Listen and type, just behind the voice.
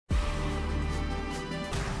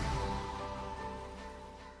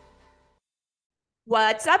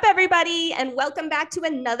What's up, everybody, and welcome back to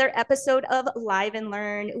another episode of Live and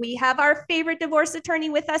Learn. We have our favorite divorce attorney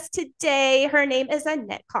with us today. Her name is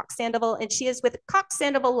Annette Cox-Sandoval, and she is with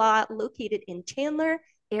Cox-Sandoval Law, located in Chandler,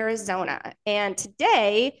 Arizona. And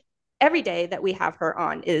today, every day that we have her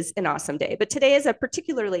on is an awesome day, but today is a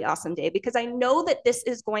particularly awesome day because I know that this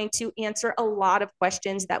is going to answer a lot of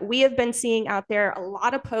questions that we have been seeing out there, a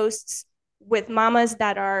lot of posts with mamas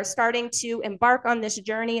that are starting to embark on this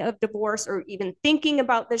journey of divorce or even thinking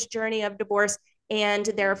about this journey of divorce, and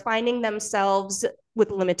they're finding themselves with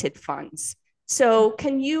limited funds. So,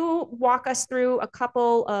 can you walk us through a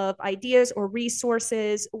couple of ideas or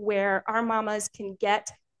resources where our mamas can get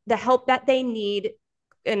the help that they need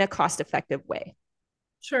in a cost-effective way?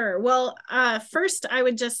 Sure. Well, first, I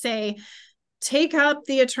would just say take up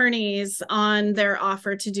the attorneys on their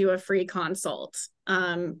offer to do a free consult.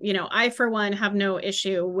 I, for one, have no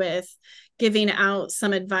issue with giving out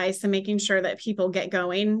some advice and making sure that people get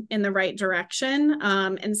going in the right direction.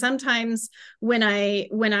 And sometimes when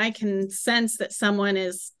I can sense that someone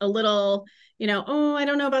is a little, oh, I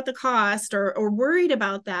don't know about the cost or worried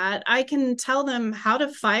about that, I can tell them how to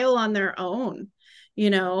file on their own,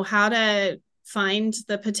 how to find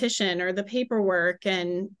the petition or the paperwork,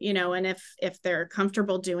 and if they're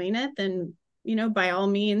comfortable doing it, then by all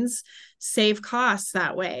means save costs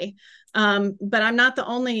that way. But I'm not the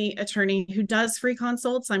only attorney who does free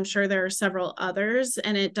consults. I'm sure there are several others,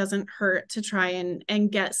 and it doesn't hurt to try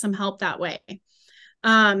and get some help that way.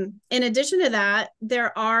 In addition to that,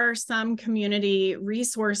 there are some community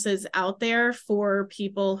resources out there for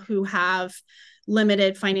people who have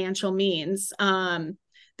limited financial means.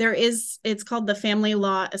 It's called the Family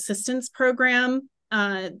Law Assistance Program.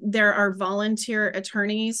 There are volunteer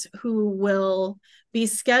attorneys who will be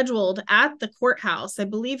scheduled at the courthouse. I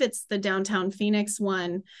believe it's the downtown Phoenix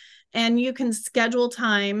one. And you can schedule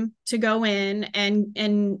time to go in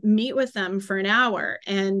and meet with them for an hour,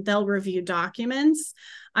 and they'll review documents.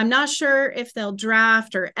 I'm not sure if they'll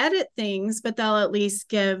draft or edit things, but they'll at least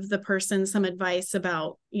give the person some advice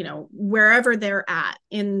about, wherever they're at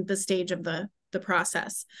in the stage of the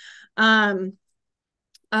process.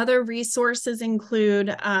 Other resources include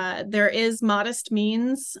there is Modest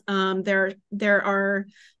Means. There are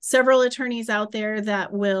several attorneys out there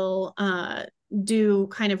that will do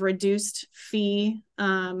kind of reduced fee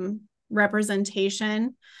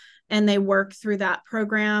representation, and they work through that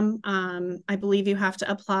program. I believe you have to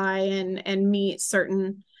apply and meet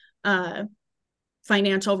certain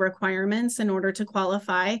financial requirements in order to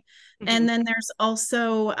qualify. Mm-hmm. And then there's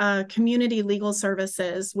also community legal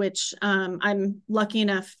services, which I'm lucky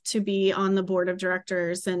enough to be on the board of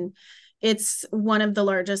directors. And it's one of the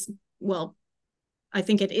largest, well, I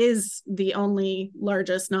think it is the only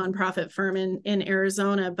largest nonprofit firm in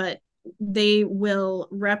Arizona, but they will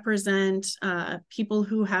represent people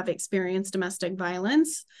who have experienced domestic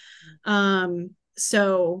violence.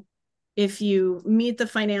 So if you meet the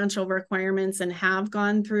financial requirements and have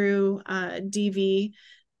gone through DV,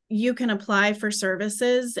 you can apply for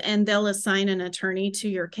services, and they'll assign an attorney to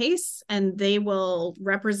your case, and they will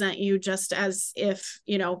represent you just as if,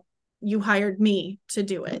 you hired me to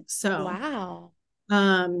do it. So, wow.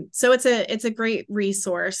 So it's a great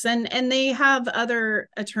resource, and they have other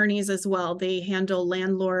attorneys as well. They handle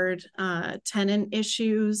landlord tenant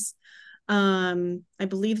issues. I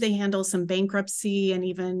believe they handle some bankruptcy and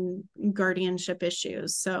even guardianship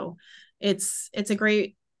issues. So it's a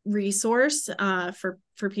great resource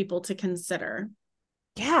for people to consider.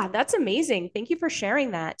 Yeah, that's amazing. Thank you for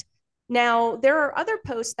sharing that. Now, there are other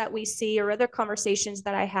posts that we see or other conversations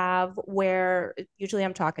that I have where usually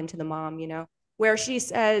I'm talking to the mom, where she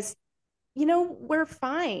says, we're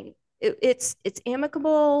fine. It's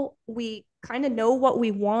amicable. We kind of know what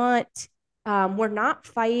we want. We're not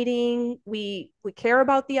fighting. We care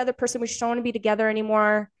about the other person. We just don't want to be together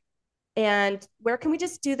anymore. And where can we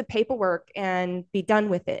just do the paperwork and be done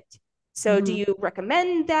with it? So, mm-hmm. Do you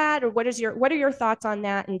recommend that, or what are your thoughts on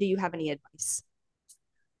that? And do you have any advice?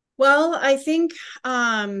 Well, I think,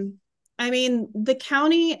 the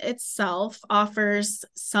county itself offers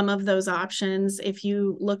some of those options. If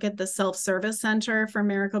you look at the self-service center for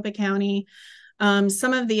Maricopa County,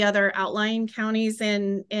 some of the other outlying counties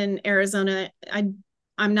in Arizona, I'm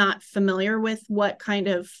not familiar with what kind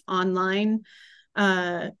of online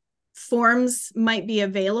forms might be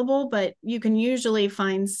available, but you can usually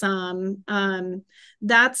find some.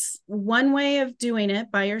 That's one way of doing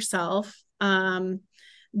it by yourself.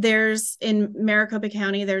 There's in Maricopa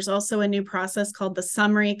County, there's also a new process called the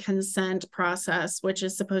summary consent process, which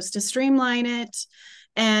is supposed to streamline it.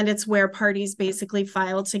 And it's where parties basically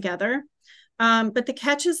file together. But the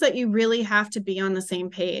catch is that you really have to be on the same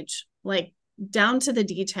page. Like, down to the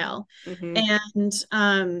detail. Mm-hmm.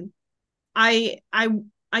 And I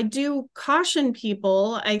do caution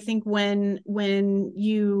people. I think when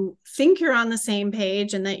you think you're on the same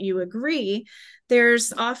page and that you agree,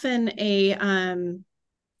 there's often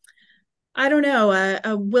I don't know,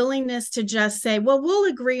 a willingness to just say, well, we'll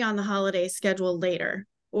agree on the holiday schedule later.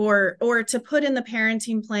 Or to put in the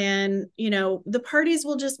parenting plan, the parties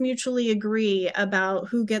will just mutually agree about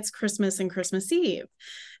who gets Christmas and Christmas Eve.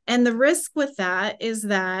 And the risk with that is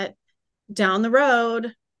that down the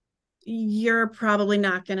road, you're probably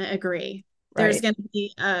not going to agree. There's Right. going to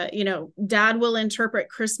be, dad will interpret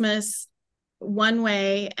Christmas one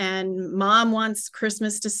way and mom wants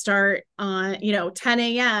Christmas to start on, 10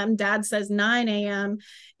 a.m. Dad says 9 a.m.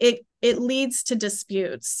 It leads to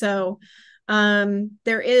disputes. So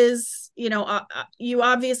there is, you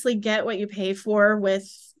obviously get what you pay for with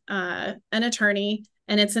an attorney,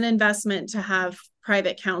 and it's an investment to have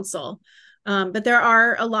private counsel. But there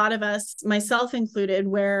are a lot of us, myself included,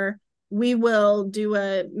 where we will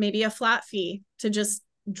do maybe a flat fee to just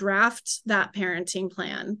draft that parenting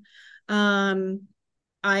plan.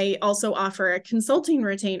 I also offer a consulting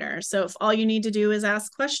retainer. So if all you need to do is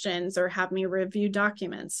ask questions or have me review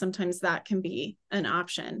documents, sometimes that can be an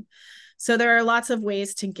option. So there are lots of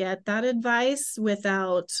ways to get that advice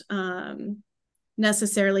without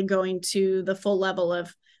necessarily going to the full level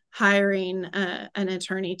of hiring an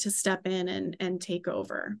attorney to step in and take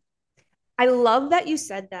over. I love that you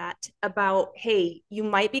said that about, hey, you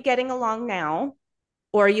might be getting along now,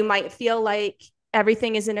 or you might feel like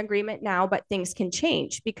everything is in agreement now, but things can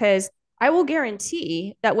change, because I will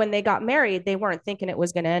guarantee that when they got married, they weren't thinking it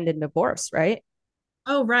was going to end in divorce, right?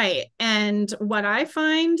 Oh, right. And what I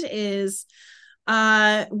find is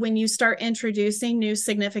when you start introducing new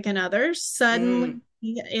significant others, suddenly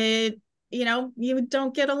Mm. you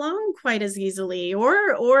don't get along quite as easily,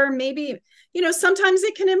 or maybe, sometimes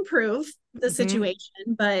it can improve the Mm-hmm. situation,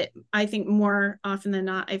 but I think more often than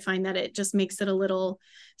not, I find that it just makes it a little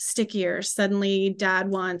stickier. Suddenly dad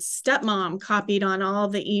wants stepmom copied on all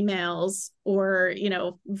the emails, or,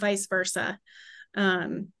 vice versa.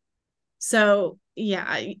 So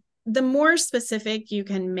yeah, the more specific you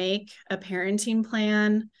can make a parenting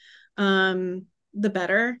plan, the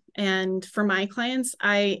better. And for my clients,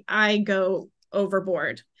 I go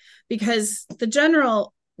overboard, because the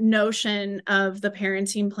general notion of the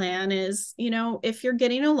parenting plan is, if you're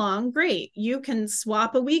getting along, great. You can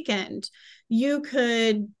swap a weekend. You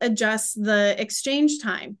could adjust the exchange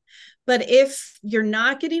time. But if you're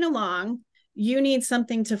not getting along, you need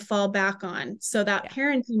something to fall back on. So that Yeah.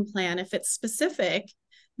 parenting plan, if it's specific,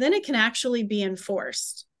 then it can actually be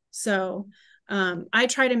enforced. So I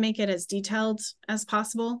try to make it as detailed as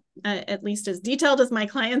possible, at least as detailed as my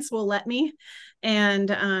clients will let me. And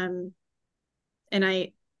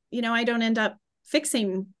I don't end up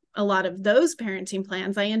fixing a lot of those parenting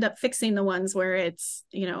plans. I end up fixing the ones where it's,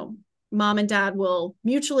 mom and dad will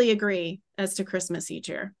mutually agree as to Christmas each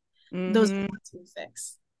year. Those are the Mm-hmm. ones we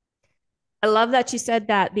fix. I love that you said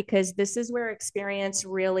that, because this is where experience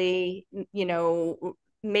really,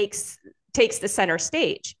 makes takes the center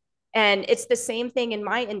stage. And it's the same thing in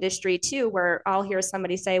my industry too, where I'll hear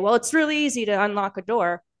somebody say, well, it's really easy to unlock a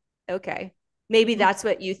door. Okay. Maybe that's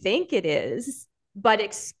what you think it is, but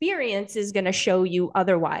experience is going to show you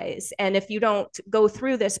otherwise. And if you don't go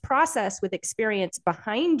through this process with experience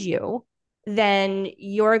behind you, then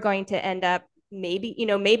you're going to end up, maybe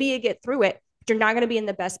you get through it, you're not going to be in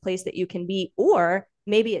the best place that you can be, or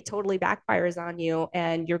maybe it totally backfires on you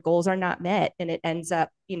and your goals are not met and it ends up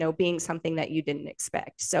being something that you didn't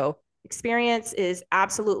expect. So experience is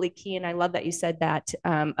absolutely key, and I love that you said that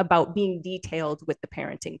about being detailed with the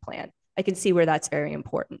parenting plan. I can see where that's very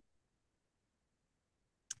important.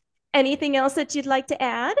 Anything else that you'd like to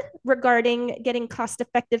add regarding getting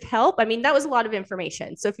cost-effective help? I mean, that was a lot of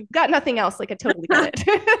information, so if you've got nothing else, like, I totally get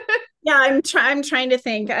it. Yeah, I'm trying to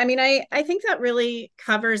think. I mean, I think that really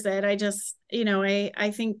covers it. I just,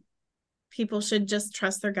 I think people should just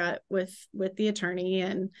trust their gut with the attorney.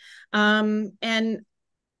 And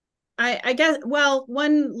I guess, well,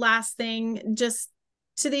 one last thing, just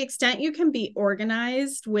to the extent you can be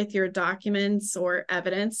organized with your documents or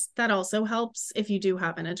evidence, that also helps if you do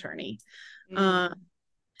have an attorney. Mm.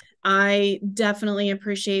 I definitely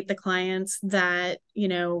appreciate the clients that,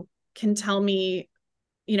 can tell me,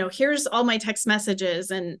 here's all my text messages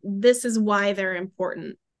and this is why they're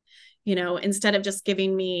important, instead of just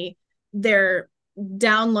giving me their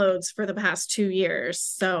downloads for the past 2 years.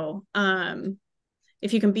 So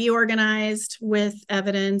if you can be organized with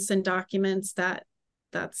evidence and documents, that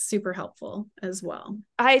that's super helpful as well.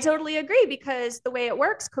 I totally agree, because the way it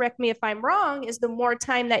works, correct me if I'm wrong, is the more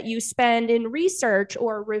time that you spend in research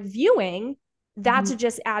or reviewing, that's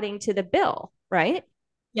just adding to the bill, right?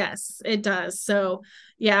 Yes, it does. So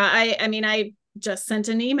yeah, I mean, I just sent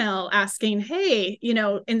an email asking, hey,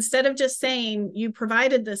 instead of just saying you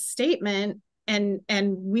provided this statement and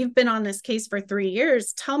we've been on this case for 3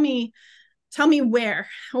 years, tell me where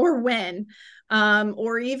or when,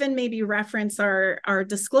 or even maybe reference our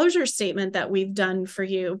disclosure statement that we've done for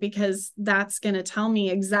you, because that's going to tell me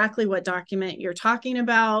exactly what document you're talking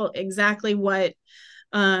about, exactly what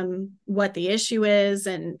the issue is,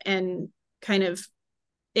 and kind of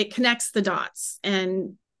it connects the dots,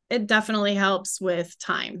 and it definitely helps with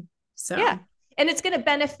time. So yeah, and it's going to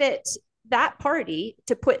benefit that party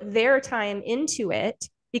to put their time into it,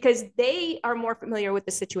 because they are more familiar with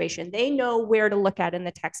the situation. They know where to look at in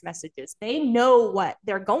the text messages. They know what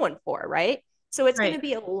they're going for, right? So it's going to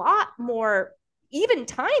be a lot more even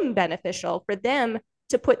time beneficial for them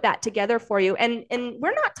to put that together for you. And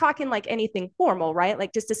we're not talking like anything formal, right?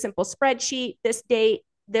 Like just a simple spreadsheet, this date,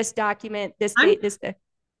 this document, this date, this day.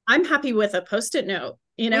 I'm happy with a Post-it note,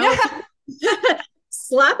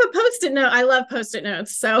 slap a Post-it note. I love Post-it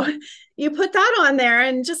notes. So you put that on there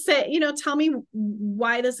and just say, tell me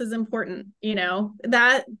why this is important.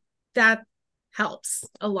 That helps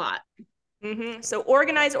a lot. So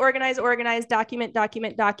organize, document,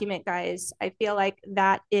 guys. I feel like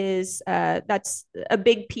that is that's a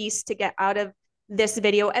big piece to get out of this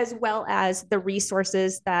video, as well as the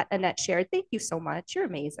resources that Annette shared. Thank you so much. You're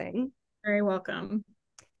amazing. Very welcome.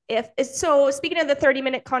 So speaking of the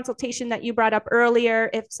 30-minute consultation that you brought up earlier,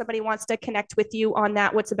 if somebody wants to connect with you on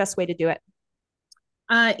that, what's the best way to do it?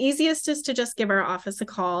 Easiest is to just give our office a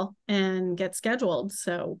call and get scheduled.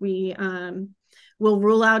 So we will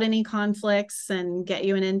rule out any conflicts and get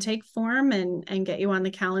you an intake form and get you on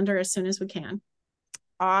the calendar as soon as we can.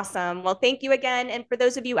 Awesome. Well, thank you again. And for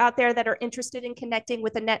those of you out there that are interested in connecting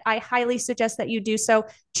with Annette, I highly suggest that you do so.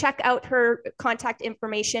 Check out her contact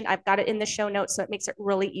information. I've got it in the show notes, so it makes it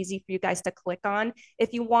really easy for you guys to click on.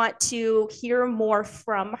 If you want to hear more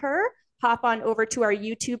from her, hop on over to our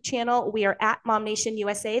YouTube channel. We are at MOMnation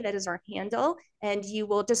USA. That is our handle. And you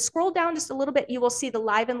will just scroll down just a little bit. You will see the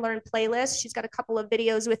Live and Learn playlist. She's got a couple of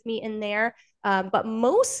videos with me in there. But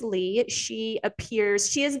mostly she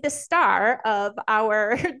is the star of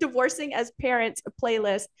our Divorcing as Parents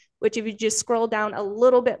playlist, which if you just scroll down a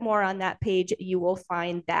little bit more on that page, you will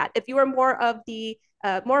find that. If you are more of a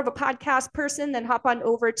podcast person, then hop on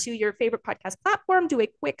over to your favorite podcast platform, do a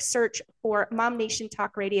quick search for MOMnation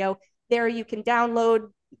Talk Radio. There you can download,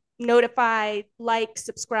 notify, like,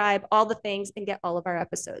 subscribe, all the things, and get all of our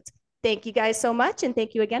episodes. Thank you guys so much. And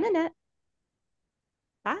thank you again, Annette.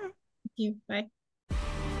 Bye. Thank you. Bye.